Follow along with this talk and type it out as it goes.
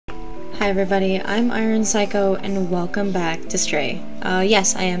Hi everybody, I'm IronPsycho and welcome back to Stray.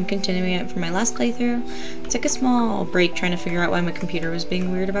 Yes, I am continuing it from my last playthrough. Took a small break trying to figure out why my computer was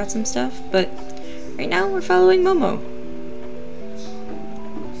being weird about some stuff, but right now we're following Momo.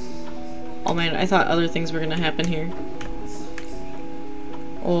 Oh man, I thought other things were gonna happen here.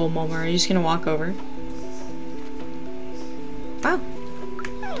 Oh Momo, are you just gonna walk over? Wow,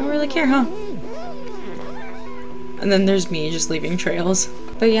 don't really care, huh? And then there's me just leaving trails.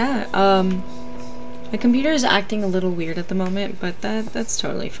 But yeah, my computer is acting a little weird at the moment, but that's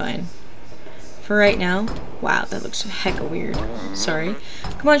totally fine. For right now, wow, that looks hecka weird. Sorry.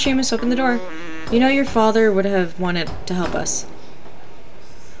 Come on, Seamus, open the door. You know your father would have wanted to help us.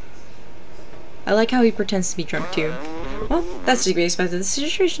 I like how he pretends to be drunk too. Well, that's to be expected. The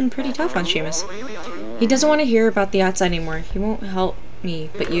situation is pretty tough on Seamus. He doesn't want to hear about the outside anymore. He won't help me,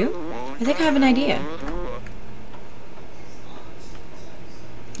 but you? I think I have an idea.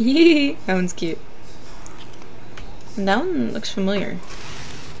 Yee, that one's cute. And that one looks familiar.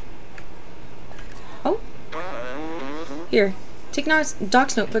 Oh. Here. Take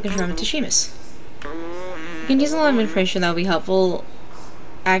Doc's notebook and show it to Seamus. You can use a lot of information that will be helpful.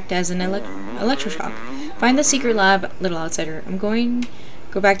 Act as an electroshock. Find the secret lab, little outsider. I'm going to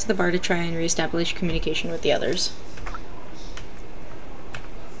go back to the bar to try and reestablish communication with the others.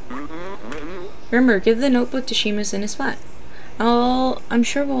 Remember, give the notebook to Seamus in his flat. I'm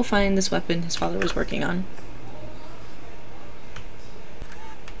sure we'll find this weapon his father was working on.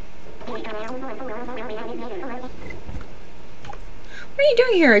 What are you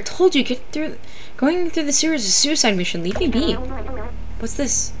doing here? I told you, get through. Going through the sewers is a suicide mission. Leave me be. What's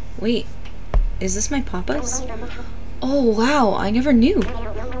this? Wait, is this my papa's? Oh wow, I never knew.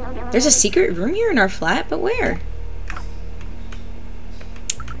 There's a secret room here in our flat, but where?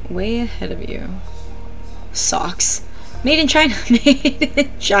 Way ahead of you. Socks. Made in China. Made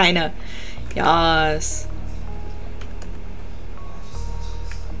in China. Yes.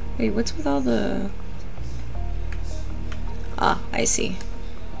 Wait, what's with all the... Ah, I see.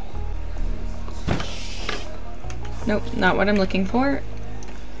 Nope, not what I'm looking for.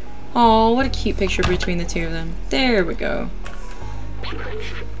 Oh, what a cute picture between the two of them. There we go.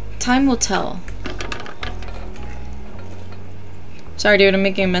 Time will tell. Sorry, dude, I'm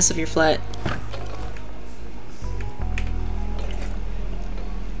making a mess of your flat.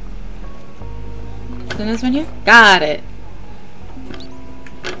 This one here? Got it.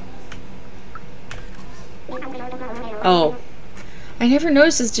 Oh. I never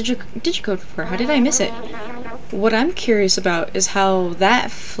noticed this digicode before. How did I miss it? What I'm curious about is how that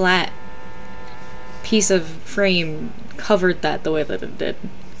flat piece of frame covered that the way that it did.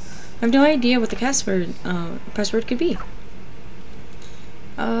 I have no idea what the password could be.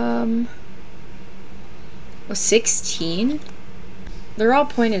 16? They're all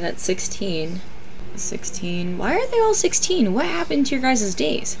pointed at 16. 16. Why are they all 16? What happened to your guys'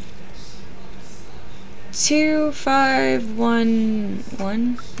 days? 2, 5, 1,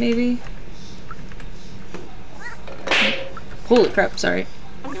 1, maybe? Holy crap, sorry.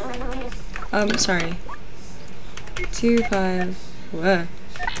 Sorry. 2, 5,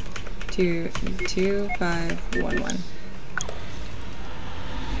 2, 5, 1, 1.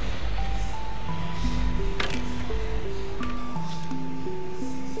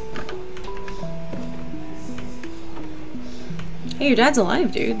 Hey, your dad's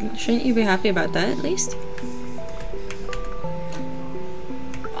alive, dude. Shouldn't you be happy about that, at least?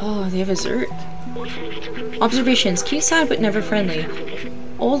 Oh, they have a zurk. Observations. Cute sound, but never friendly.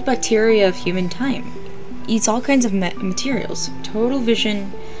 Old bacteria of human time. Eats all kinds of materials. Total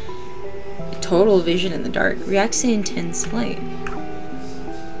vision in the dark. Reacts to intense light.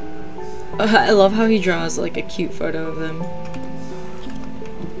 I love how he draws, like, a cute photo of them.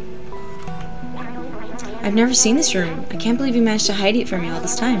 I've never seen this room. I can't believe he managed to hide it from me all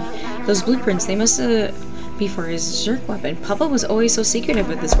this time. Those blueprints, they must be for his zurk weapon. Papa was always so secretive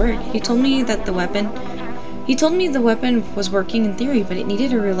with his word. He told me the weapon was working in theory, but it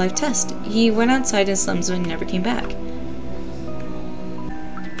needed a real-life test. He went outside in Slums and never came back.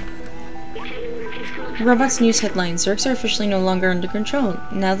 Robots news headlines. Zurks are officially no longer under control.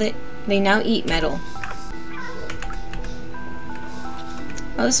 They now eat metal.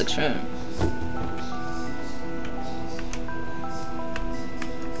 Oh, this looks fun.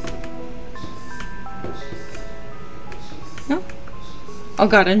 No? Oh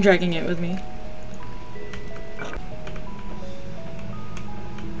god, I'm dragging it with me.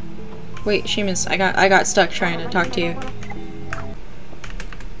 Wait, Seamus, I got stuck trying to talk to you.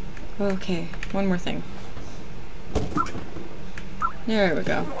 Okay, one more thing. There we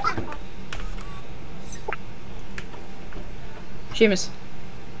go.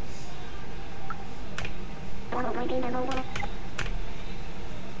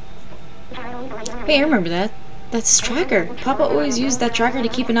 Hey, I remember that. That's his tracker. Papa always used that tracker to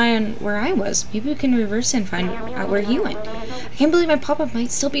keep an eye on where I was. Maybe we can reverse it and find out where he went. I can't believe my Papa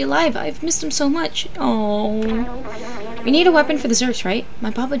might still be alive. I've missed him so much. Oh. We need a weapon for the Zurks, right?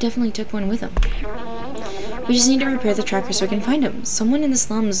 My Papa definitely took one with him. We just need to repair the tracker so we can find him. Someone in the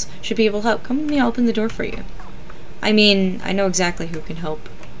slums should be able to help. Come with me, I'll open the door for you. I mean, I know exactly who can help.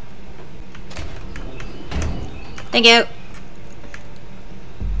 Thank you.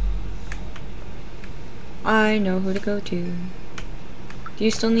 I know who to go to. Do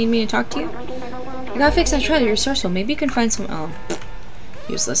you still need me to talk to you? I gotta fix that trailer. You're resourceful. Maybe you can find some. Oh,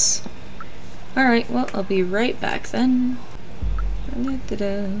 useless. Alright, well, I'll be right back then.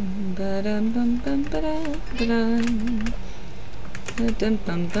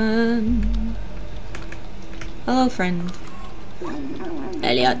 Hello, friend.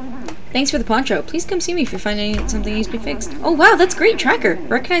 Elliot. Thanks for the poncho. Please come see me if you find something needs to be fixed. Oh, wow, that's great. Tracker.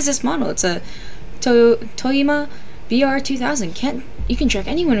 Recognize this model. It's a Toyima BR2000. You can track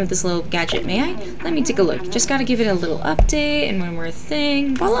anyone with this little gadget, may I? Let me take a look. Just gotta give it a little update and one more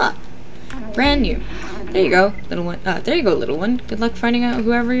thing. Voila! Brand new. There you go, little one. There you go, little one. Good luck finding out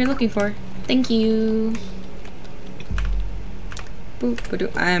whoever you're looking for. Thank you.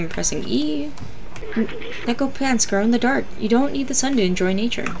 Boop, I'm pressing E. Neko plants grow in the dark. You don't need the sun to enjoy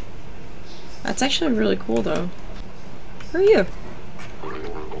nature. That's actually really cool, though. Who are you?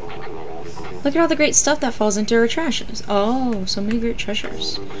 Look at all the great stuff that falls into our trash. Oh, so many great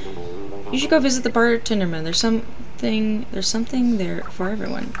treasures. You should go visit the bartender man. There's something there for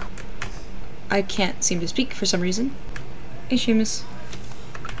everyone. I can't seem to speak for some reason. Hey, Seamus.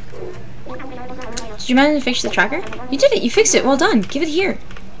 Did you manage to fix the tracker? You did it! You fixed it! Well done! Give it here!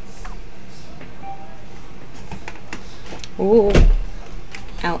 Oh.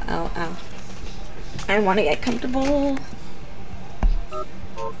 Ow, ow, ow. I want to get comfortable.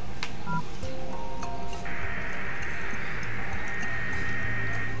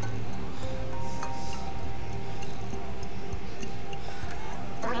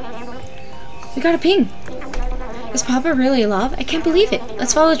 We got a ping! Is Papa really alive? I can't believe it!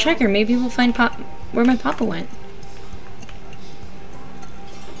 Let's follow the tracker. Maybe we'll find where my Papa went.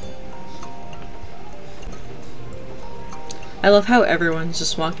 I love how everyone's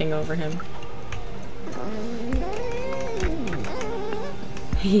just walking over him.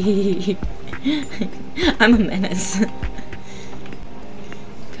 I'm a menace.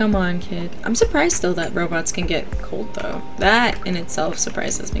 Come on, kid. I'm surprised though that robots can get cold though. That in itself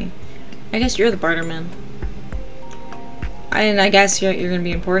surprises me. I guess you're the barterman. And I guess you're gonna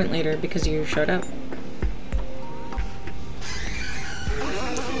be important later because you showed up.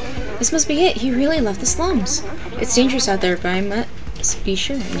 This must be it. He really left the slums. It's dangerous out there, but I must be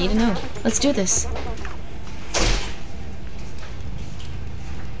sure. I need to know. Let's do this.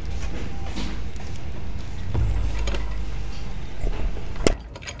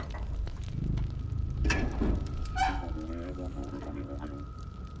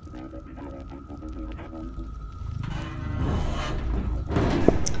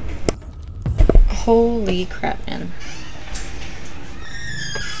 Holy crap, man.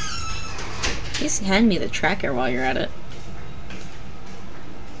 Please hand me the tracker while you're at it.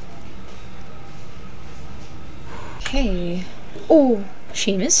 Okay. Oh,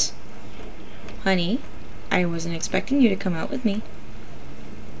 Seamus? Honey, I wasn't expecting you to come out with me.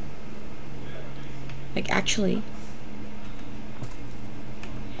 Like, actually.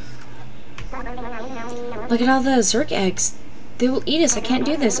 Look at all the zurk eggs. They will eat us. I can't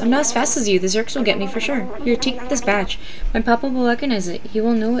do this. I'm not as fast as you. The Zurks will get me for sure. Here, take this badge. My Papa will recognize it. He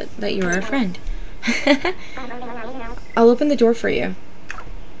will know that you are a friend. I'll open the door for you.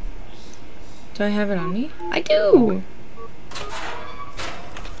 Do I have it on me? I do!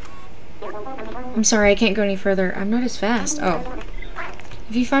 I'm sorry, I can't go any further. I'm not as fast. Oh.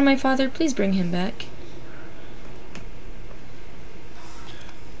 If you find my father, please bring him back.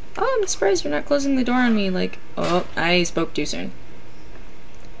 Oh, I'm surprised you're not closing the door on me, like... Oh, I spoke too soon.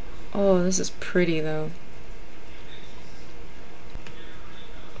 Oh, this is pretty, though.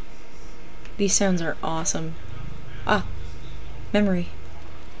 These sounds are awesome. Ah, memory.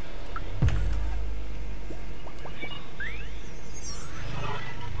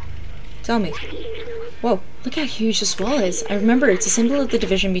 Tell me. Whoa, look how huge this wall is. I remember it's a symbol of the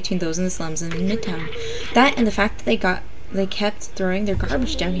division between those in the slums and in Midtown. That and the fact that they kept throwing their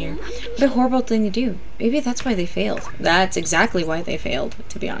garbage down here. What a horrible thing to do. Maybe that's why they failed. That's exactly why they failed,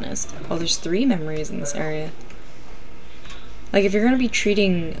 to be honest. Oh, there's 3 memories in this area. Like, if you're gonna be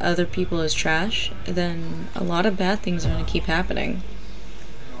treating other people as trash, then a lot of bad things are gonna keep happening.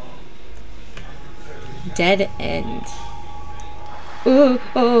 Dead end. Ooh,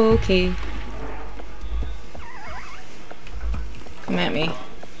 oh, okay. Come at me.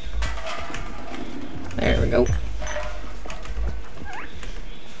 There we go.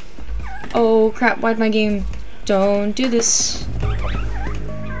 Oh crap, why'd my game? Don't do this.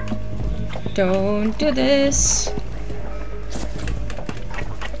 Don't do this.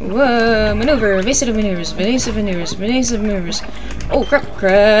 Whoa, maneuver, evasive maneuvers, evasive maneuvers, evasive maneuvers. Oh crap,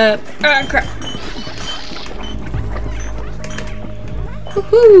 crap, ah crap.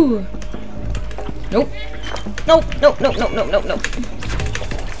 Woohoo! Nope. Nope, nope, nope, nope, nope, nope, nope.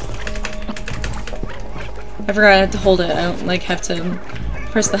 I forgot I had to hold it. I don't like have to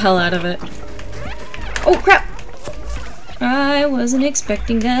press the hell out of it. Oh crap! I wasn't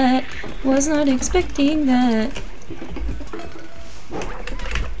expecting that. Was not expecting that.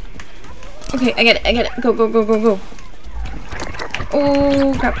 Okay, I get it, I get it. Go, go, go, go, go.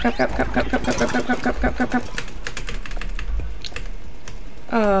 Oh crap, crap, crap, crap, crap, crap, crap, crap, crap, crap, crap, crap, crap.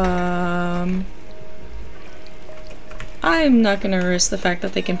 I'm not gonna risk the fact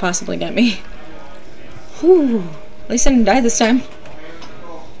that they can possibly get me. Whew. At least I didn't die this time.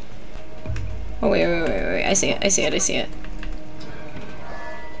 Oh wait, wait, wait, wait, I see it, I see it, I see it.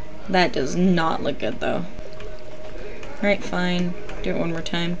 That does not look good though. Alright, fine. Do it one more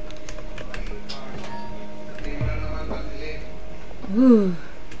time. Ooh,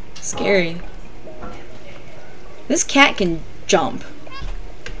 scary. This cat can jump.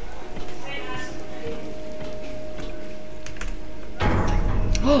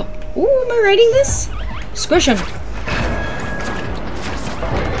 Oh, ooh, am I riding this? Squish him.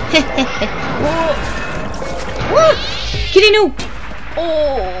 Whoa. Whoa. Kitty, no.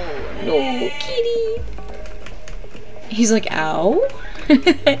 Oh, no, kitty. He's like, ow.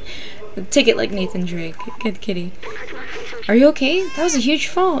 Take it like Nathan Drake. Good kitty. Are you okay? That was a huge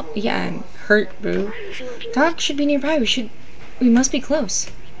fall. Yeah, I'm hurt, bro. Doc should be nearby. We must be close.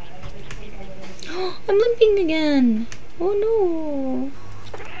 I'm limping again. Oh no.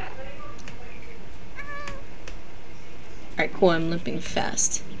 Alright, cool. I'm limping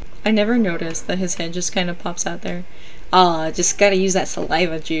fast. I never noticed that his head just kind of pops out there. Ah, just gotta use that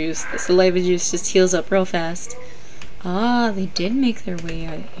saliva juice. The saliva juice just heals up real fast. Ah, they did make their way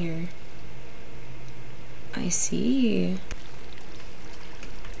out here. I see.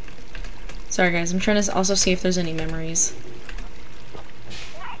 Sorry guys, I'm trying to also see if there's any memories.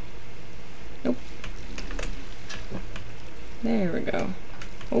 Nope. There we go.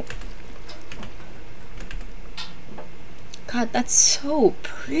 Oh. God, that's so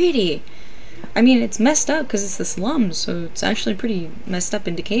pretty. I mean, it's messed up because it's the slums, so it's actually pretty messed up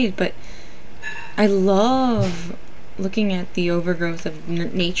and decayed, but I love looking at the overgrowth of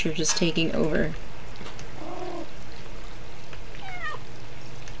nature just taking over.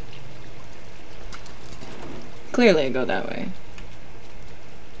 Clearly I go that way.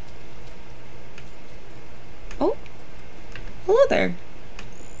 Oh, hello there.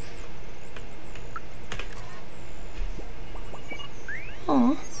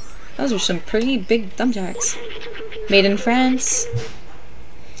 Aw, those are some pretty big thumbtacks. Made in France.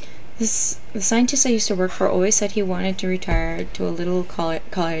 The scientist I used to work for always said he wanted to retire to a little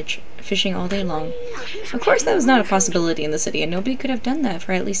cottage fishing all day long. Of course that was not a possibility in the city, and nobody could have done that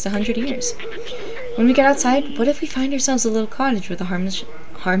for at least 100 years. When we get outside, what if we find ourselves a little cottage with a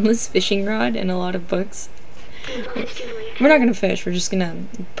harmless fishing rod and a lot of books? We're not gonna fish, we're just gonna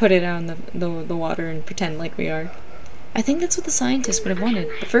put it out in the water and pretend like we are. I think that's what the scientists would have wanted.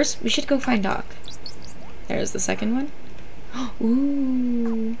 But first, we should go find Doc. There's the second one.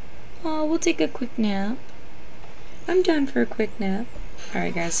 Ooh. Oh, we'll take a quick nap. I'm down for a quick nap.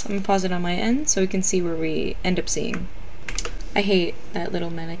 Alright guys, I'm gonna pause it on my end so we can see where we end up seeing. I hate that little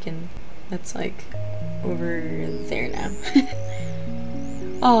mannequin that's like over there now.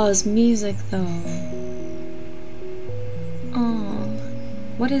 Oh, his music though. Oh.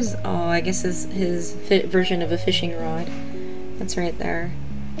 What is... oh, I guess his version of a fishing rod. That's right there.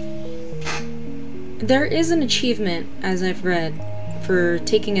 There is an achievement, as I've read, for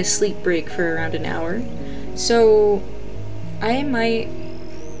taking a sleep break for around an hour. So, I might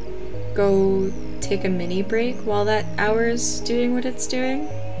go take a mini break while that hour is doing what it's doing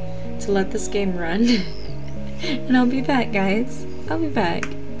to let this game run. And I'll be back, guys. I'll be back.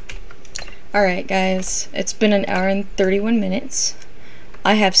 Alright, guys. It's been an hour and 31 minutes.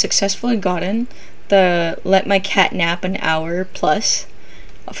 I have successfully gotten the let my cat nap an hour plus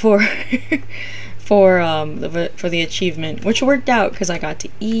for for the achievement, which worked out because I got to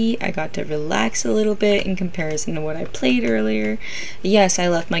eat, I got to relax a little bit in comparison to what I played earlier. Yes, I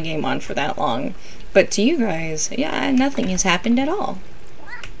left my game on for that long, but to you guys, yeah, nothing has happened at all.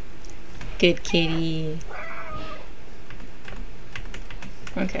 Good kitty.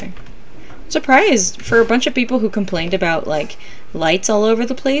 Okay. Surprised, for a bunch of people who complained about, like, lights all over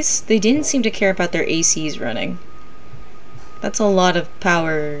the place, they didn't seem to care about their ACs running. That's a lot of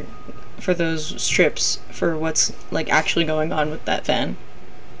power for those strips for what's, like, actually going on with that fan.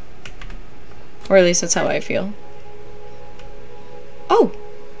 Or at least that's how I feel. Oh!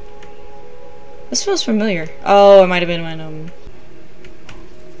 This feels familiar. Oh, it might have been when,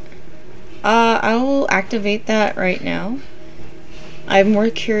 I will activate that right now. I'm more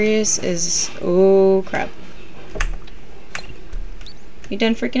curious is... Oh, crap. You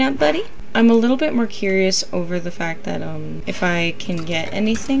done freaking out, buddy? I'm a little bit more curious over the fact that, if I can get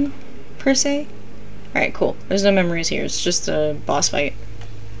anything, per se. Alright, cool. There's no memories here. It's just a boss fight.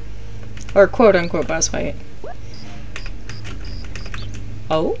 Or quote-unquote boss fight.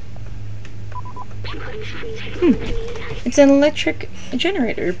 Oh? It's an electric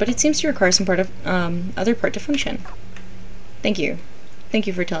generator, but it seems to require some part of, other part to function. Thank you. Thank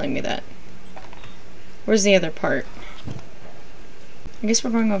you for telling me that. Where's the other part? I guess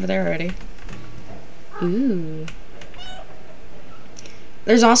we're going over there already. Ooh.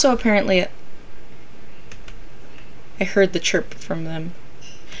 There's also apparently I heard the chirp from them.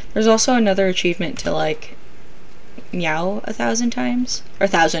 There's also another achievement to, like, meow 1,000 times. Or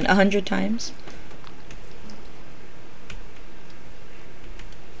 100 times.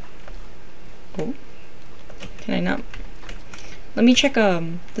 Oh. Can I not? Let me check,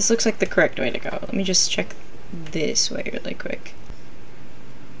 this looks like the correct way to go. Let me just check this way really quick.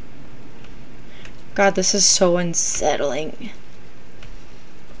 God, this is so unsettling.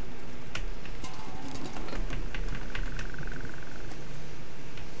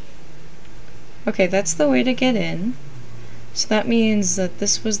 Okay, that's the way to get in. So that means that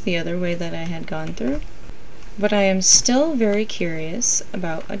this was the other way that I had gone through. But I am still very curious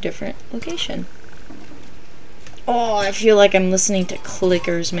about a different location. Oh, I feel like I'm listening to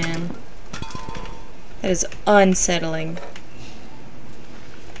clickers, man. That is unsettling.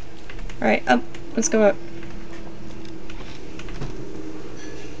 Alright, up. Let's go up.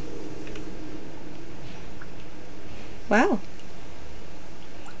 Wow.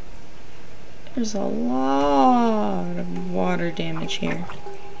 There's a lot of water damage here.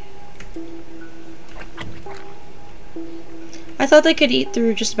 I thought they could eat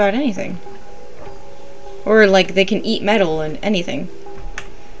through just about anything. Or, like, they can eat metal and anything.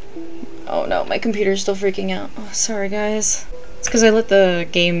 Oh no, my computer's still freaking out. Oh, sorry, guys. It's because I let the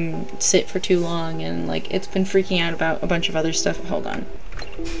game sit for too long and, like, it's been freaking out about a bunch of other stuff. Hold on.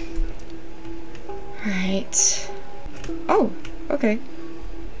 Alright. Oh, okay.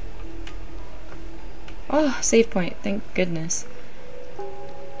 Oh, save point. Thank goodness.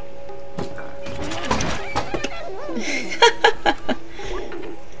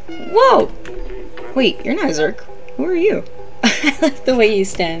 Whoa! Wait, you're not a Zurk. Who are you? I like the way he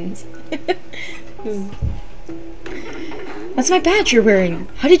stands. That's my badge you're wearing.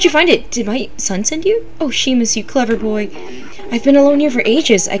 How did you find it? Did my son send you? Oh, Seamus, you clever boy. I've been alone here for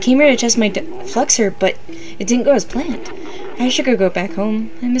ages. I came here to test my fluxer, but it didn't go as planned. I should go back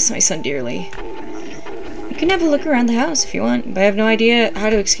home. I miss my son dearly. You can have a look around the house if you want, but I have no idea how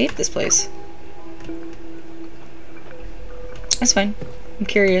to escape this place. That's fine. I'm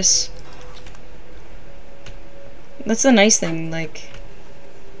curious. That's the nice thing, like...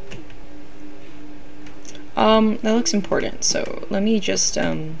 that looks important, so let me just,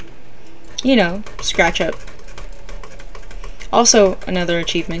 you know, scratch up. Also, another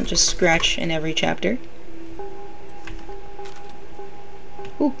achievement, just scratch in every chapter.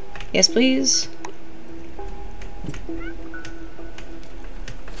 Ooh, yes please.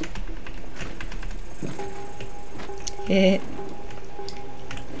 I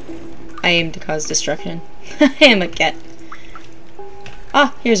aim to cause destruction. I am a cat.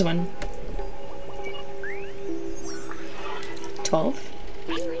 Ah, here's one. 12.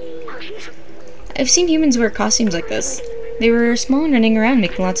 I've seen humans wear costumes like this. They were small and running around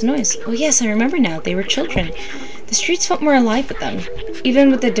making lots of noise. Oh yes, I remember now. They were children. The streets felt more alive with them.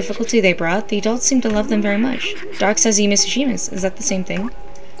 Even with the difficulty they brought, the adults seemed to love them very much. Doc says he misses Seamus. Is that the same thing?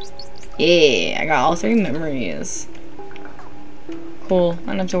 Yeah, I got all 3 memories. Cool. I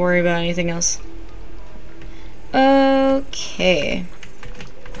don't have to worry about anything else. Okay.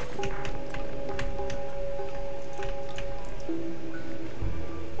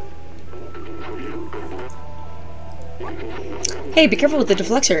 Hey, be careful with the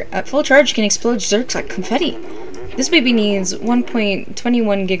deflector. At full charge, can explode zurks like confetti. This baby needs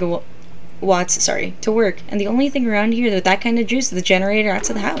 1.21 gigawatts, to work, and the only thing around here with that kind of juice is the generator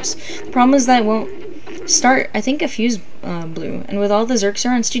outside the house. The problem is that it won't I think a fuse blew, and with all the zurks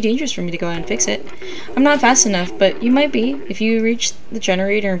around, it's too dangerous for me to go out and fix it. I'm not fast enough, but you might be. If you reach the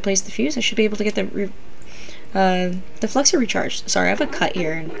generator and replace the fuse, I should be able to get the deflector recharged. Sorry, I have a cut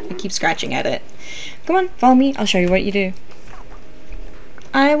here, and I keep scratching at it. Come on, follow me. I'll show you what you do.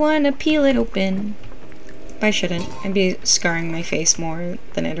 I want to peel it open. But I shouldn't. I'd be scarring my face more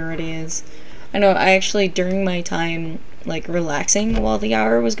than it already is. I know, I actually, during my time, like, relaxing while the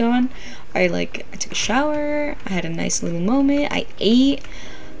hour was going, I took a shower, I had a nice little moment, I ate,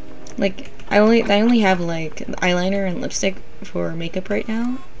 like, I only have, like, eyeliner and lipstick for makeup right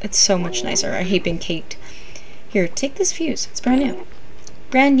now. It's so much nicer. I hate being caked. Here, take this fuse. It's brand new.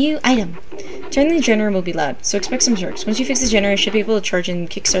 Brand new item. Turning the generator will be loud, so expect some jerks. Once you fix the generator, you should be able to charge and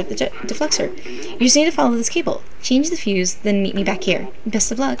kickstart the deflector. You just need to follow this cable. Change the fuse, then meet me back here.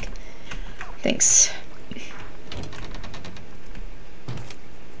 Best of luck. Thanks.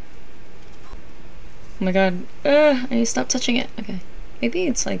 Oh my god. I need to stop touching it. Okay. Maybe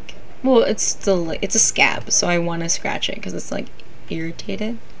it's like... Well, it's still like... It's a scab, so I want to scratch it because it's like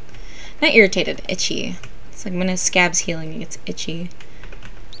irritated. Not irritated, itchy. It's like when a scab's healing, it gets itchy.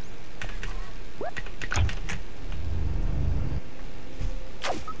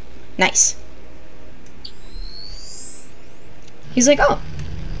 Nice. He's like, oh.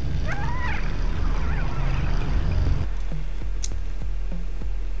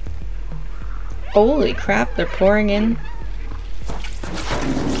 Holy crap, they're pouring in.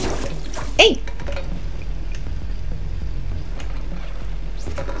 Hey!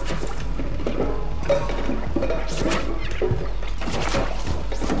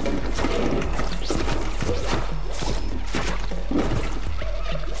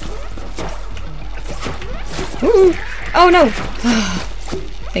 Ooh. Oh no!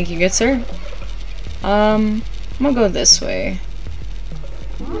 Thank you, good sir. I'm gonna go this way.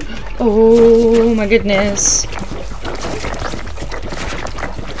 Oh my goodness.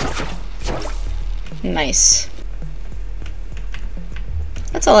 Nice.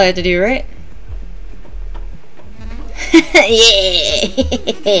 That's all I had to do, right?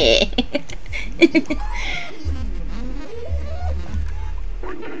 Yeah!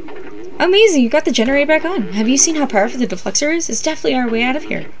 Amazing, you got the generator back on. Have you seen how powerful the deflector is? It's definitely our way out of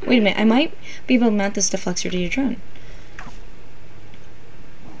here. Wait a minute, I might be able to mount this deflector to your drone.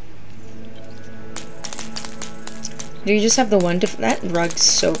 Do you just have the one that rug's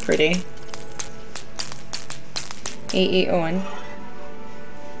so pretty. 8801.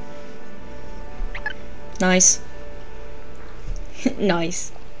 Nice.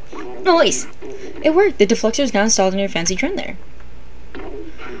 Nice. Nice! It worked! The deflector is now installed in your fancy drone there.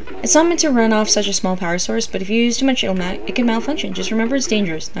 It's not meant to run off such a small power source, but if you use too much, it can malfunction. Just remember it's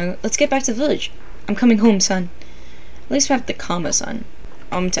dangerous. Now, let's get back to the village. I'm coming home, son. At least we have the comma, son.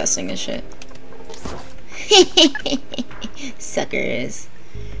 I'm testing this shit. Suckers.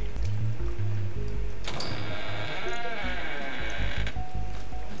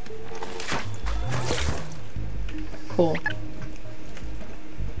 Cool.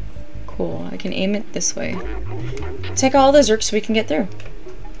 Cool. I can aim it this way. Take all the zurks so we can get through.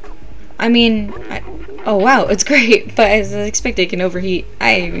 I mean, oh wow, it's great, but as expected, it can overheat.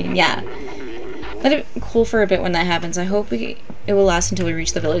 I mean, yeah. Let it cool for a bit when that happens. I hope it will last until we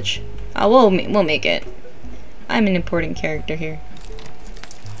reach the village. We'll make it. I'm an important character here.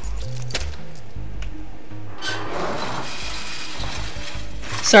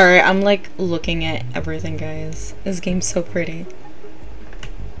 Sorry, I'm like looking at everything, guys. This game's so pretty.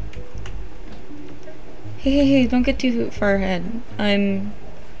 Hey, don't get too far ahead. I'm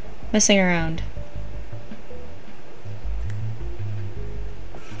messing around.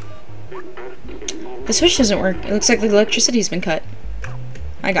 The switch doesn't work. It looks like the electricity's been cut.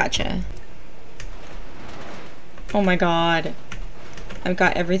 I gotcha. Oh my god. I've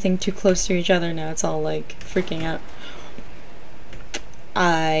got everything too close to each other now. It's all like freaking out.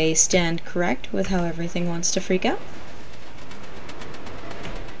 I stand correct with how everything wants to freak out.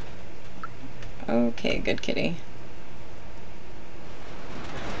 Okay, good kitty.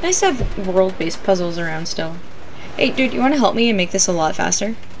 Nice to have world-based puzzles around still. Hey, dude, you want to help me and make this a lot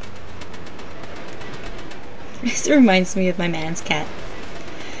faster? This reminds me of my man's cat.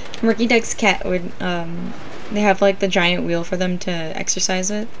 Murky Duck's cat would, they have like the giant wheel for them to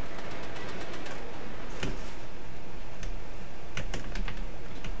exercise with.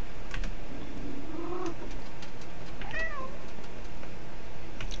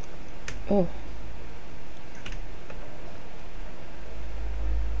 Oh.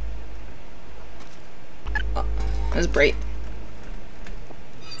 Oh, that was bright.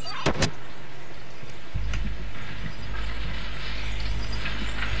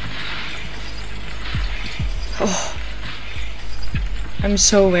 I'm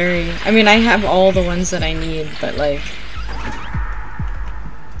so wary. I mean, I have all the ones that I need, but like...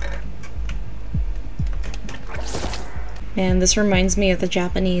 Man, this reminds me of the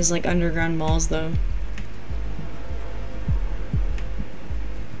Japanese, like, underground malls, though.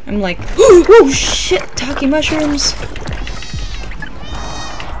 I'm like, oh shit, talkie mushrooms!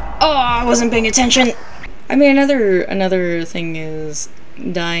 Oh, I wasn't paying attention! I mean, another thing is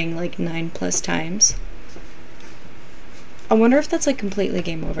dying, like, 9+ times. I wonder if that's, like, completely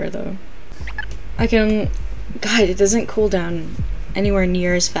game over, though. God, it doesn't cool down anywhere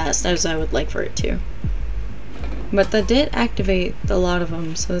near as fast as I would like for it to. But that did activate a lot of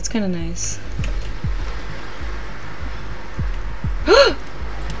them, so it's kind of nice.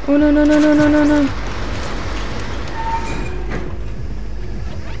 Oh no no no no no no no!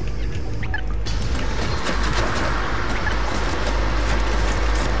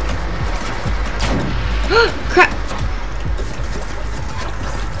 Crap!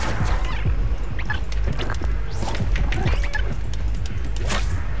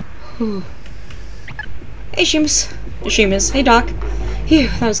 Whew. Hey, Seamus. Seamus. Hey, Doc. Phew,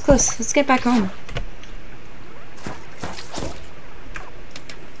 that was close. Let's get back home.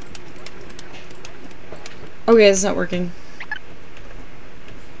 Okay, it's not working.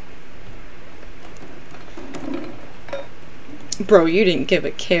 Bro, you didn't give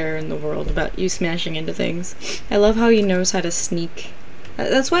a care in the world about you smashing into things. I love how he knows how to sneak.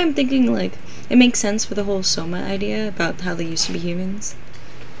 That's why I'm thinking, like, it makes sense for the whole Soma idea about how they used to be humans.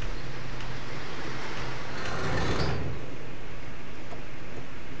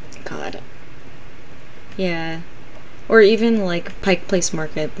 God. Yeah. Or even, like, Pike Place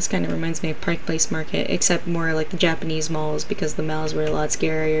Market. This kind of reminds me of Pike Place Market, except more like the Japanese malls, because the malls were a lot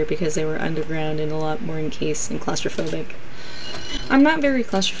scarier, because they were underground and a lot more encased and claustrophobic. I'm not very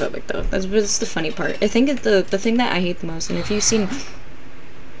claustrophobic, though. That's the funny part. I think the thing that I hate the most, and if you've seen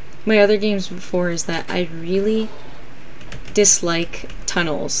my other games before, is that I really dislike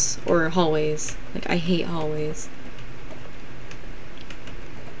tunnels or hallways. Like, I hate hallways.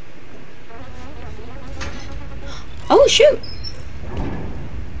 Oh, shoot!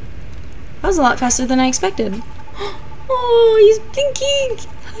 That was a lot faster than I expected. Oh, he's blinking!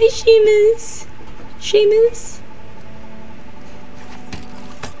 Hi, Seamus! Seamus?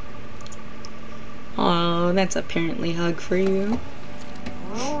 Oh, that's apparently hug for you.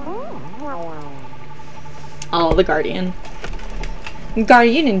 Oh, the Guardian.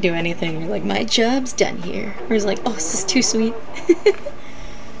 Guardian, you didn't do anything. You're like, my job's done here. Or he's like, oh, this is too sweet.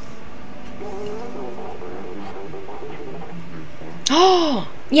 Oh,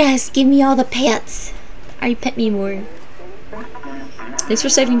 yes, give me all the pets. Alright, pet me more. Thanks for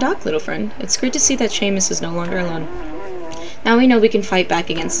saving Doc, little friend. It's great to see that Seamus is no longer alone. Now we know we can fight back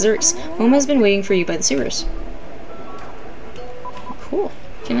against Zurks. Moma's been waiting for you by the sewers. Cool.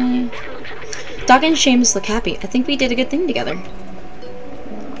 Can I... Doc and Seamus look happy. I think we did a good thing together.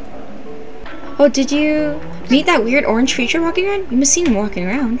 Oh, did you meet that weird orange creature walking around? You must have seen him walking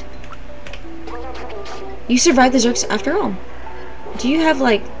around. You survived the Zurks after all. Do you have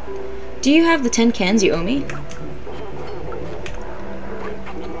the 10 cans you owe me?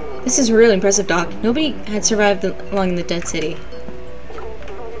 This is really impressive, Doc. Nobody had survived along the dead city.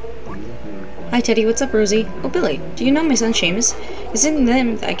 Hi, Teddy. What's up, Rosie? Oh, Billy. Do you know my son, Seamus? Isn't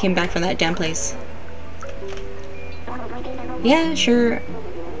them that I came back from that damn place? Yeah, sure.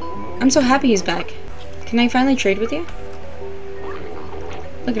 I'm so happy he's back. Can I finally trade with you?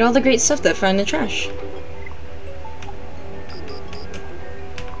 Look at all the great stuff that I found in the trash.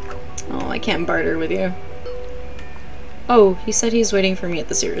 Oh, I can't barter with you. Oh, he said he's waiting for me at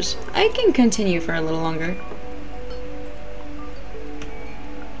the sewers. I can continue for a little longer.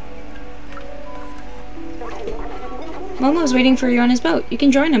 Momo's waiting for you on his boat. You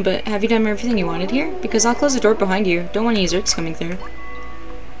can join him, but have you done everything you wanted here? Because I'll close the door behind you. Don't want any Zurks coming through.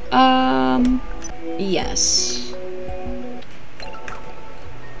 Yes.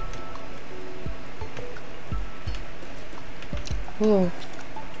 Whoa.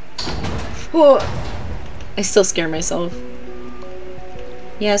 Whoa! I still scare myself.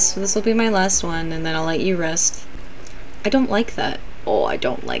 Yes, this will be my last one, and then I'll let you rest. I don't like that. Oh, I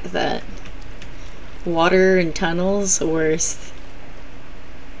don't like that. Water and tunnels, worst.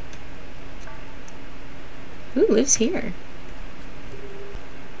 Who lives here?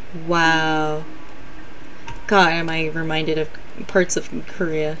 Wow. God, am I reminded of parts of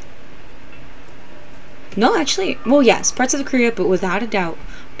Korea. No, actually, well, yes, parts of Korea, but without a doubt,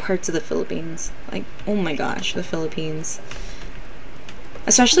 parts of the Philippines. Like, oh my gosh, the Philippines.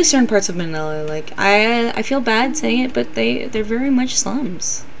 Especially certain parts of Manila. Like, I feel bad saying it, but they're very much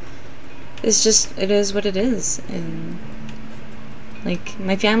slums. It's just, it is what it is. And Like,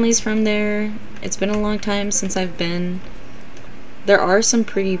 my family's from there. It's been a long time since I've been. There are some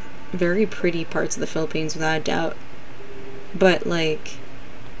very pretty parts of the Philippines, without a doubt. But, like,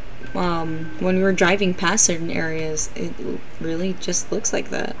 when we were driving past certain areas, it really just looks like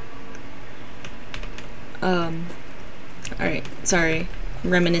that. Alright, sorry.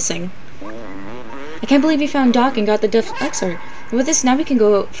 Reminiscing. I can't believe you found Doc and got the deflexor. With this, now we can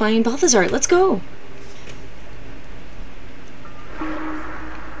go find Balthazar. Let's go!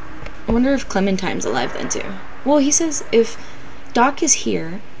 I wonder if Clementine's alive then, too. Well, he says if Doc is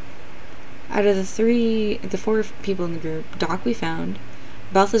here, out of the four people in the group, Doc we found,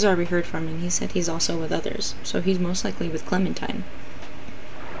 Balthazar we heard from, and he said he's also with others. So he's most likely with Clementine.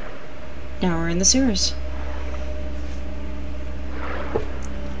 Now we're in the sewers.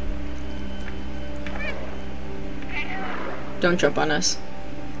 Don't jump on us.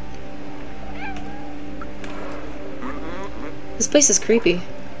 This place is creepy.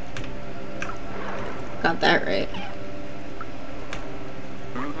 Got that right.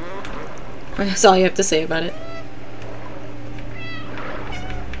 That's all you have to say about it.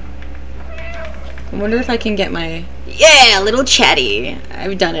 I wonder if I can get my... Yeah, little chatty!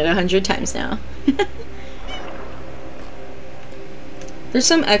 I've done it 100 times now. There's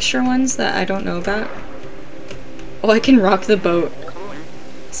some extra ones that I don't know about. Oh, I can rock the boat.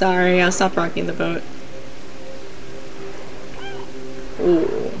 Sorry, I'll stop rocking the boat.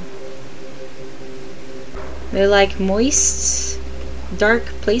 Ooh. They're like moist, dark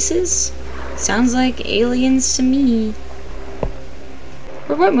places? Sounds like aliens to me.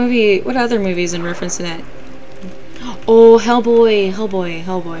 Or what other movies in reference to that? Oh,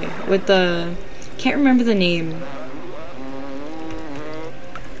 Hellboy. With the... Can't remember the name.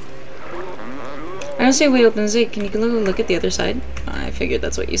 I don't say way opens it. Can you look at the other side? I figured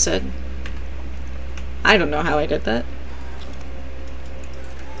that's what you said. I don't know how I did that.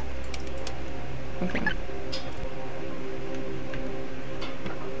 Okay.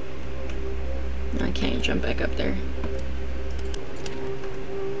 I can't jump back up there.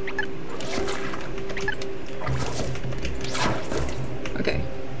 Okay.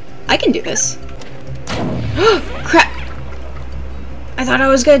 I can do this. Crap! I thought I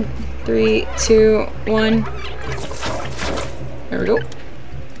was good. 3, 2, 1. There we go.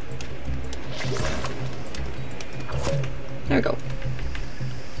 There we go.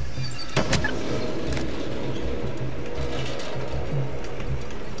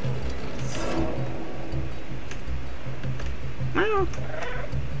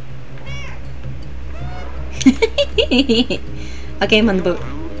 Okay, I'm on the boat.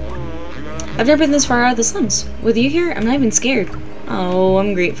 I've never been this far out of the slums. With you here, I'm not even scared. Oh,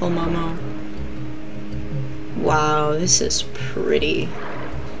 I'm grateful, Momo. Wow, this is pretty.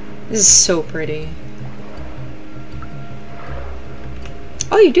 This is so pretty.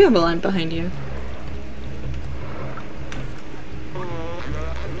 Oh, you do have a lamp behind you.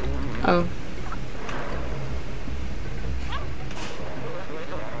 Oh.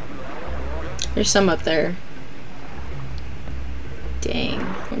 There's some up there. Dang.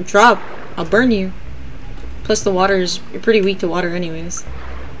 Don't drop. I'll burn you. Plus the water's... You're pretty weak to water anyways.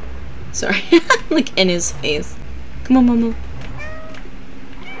 Sorry. Like in his face. Come on, Momo.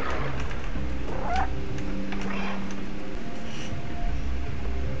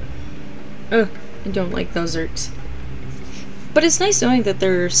 Ugh. I don't like those zurks. But it's nice knowing that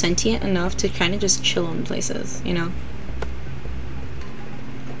they're sentient enough to kind of just chill in places, you know?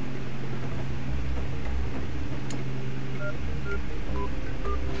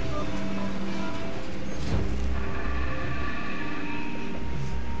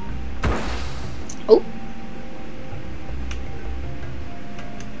 Oh.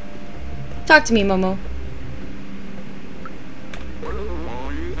 Talk to me, Momo.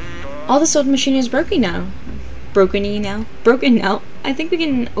 All the soda machine is broken now. Broken now. I think we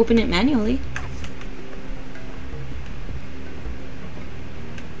can open it manually.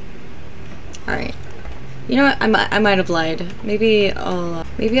 Alright. You know what? I might have lied. Maybe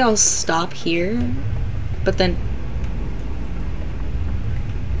I'll stop here. But then...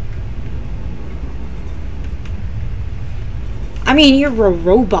 I mean, you're a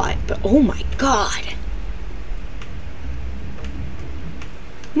robot, but oh my god.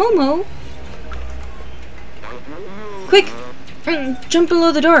 Momo! Quick! Jump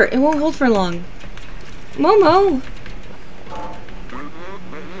below the door. It won't hold for long. Momo!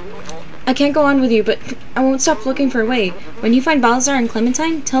 I can't go on with you, but I won't stop looking for a way. When you find Balthazar and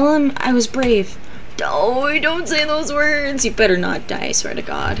Clementine, tell them I was brave. Oh, don't say those words. You better not die, I swear to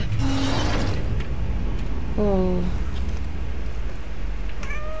God. Oh.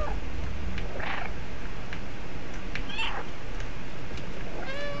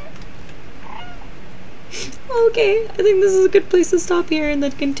 Okay, I think this is a good place to stop here and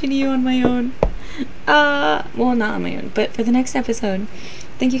then continue on my own. Well, not on my own, but for the next episode.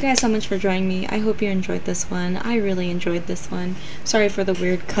 Thank you guys so much for joining me. I hope you enjoyed this one. I really enjoyed this one. Sorry for the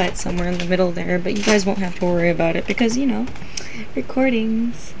weird cut somewhere in the middle there, but you guys won't have to worry about it because, you know,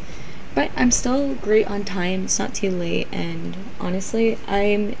 recordings. But I'm still great on time. It's not too late, and honestly,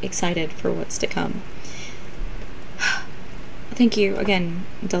 I'm excited for what's to come. Thank you again,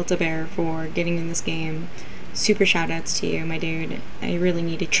 Delta Bear, for getting in this game. Super shoutouts to you, my dude. I really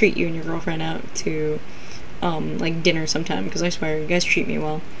need to treat you and your girlfriend out to like dinner sometime, because I swear you guys treat me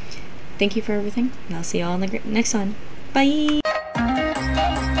well. Thank you for everything, and I'll see y'all in the next one. Bye.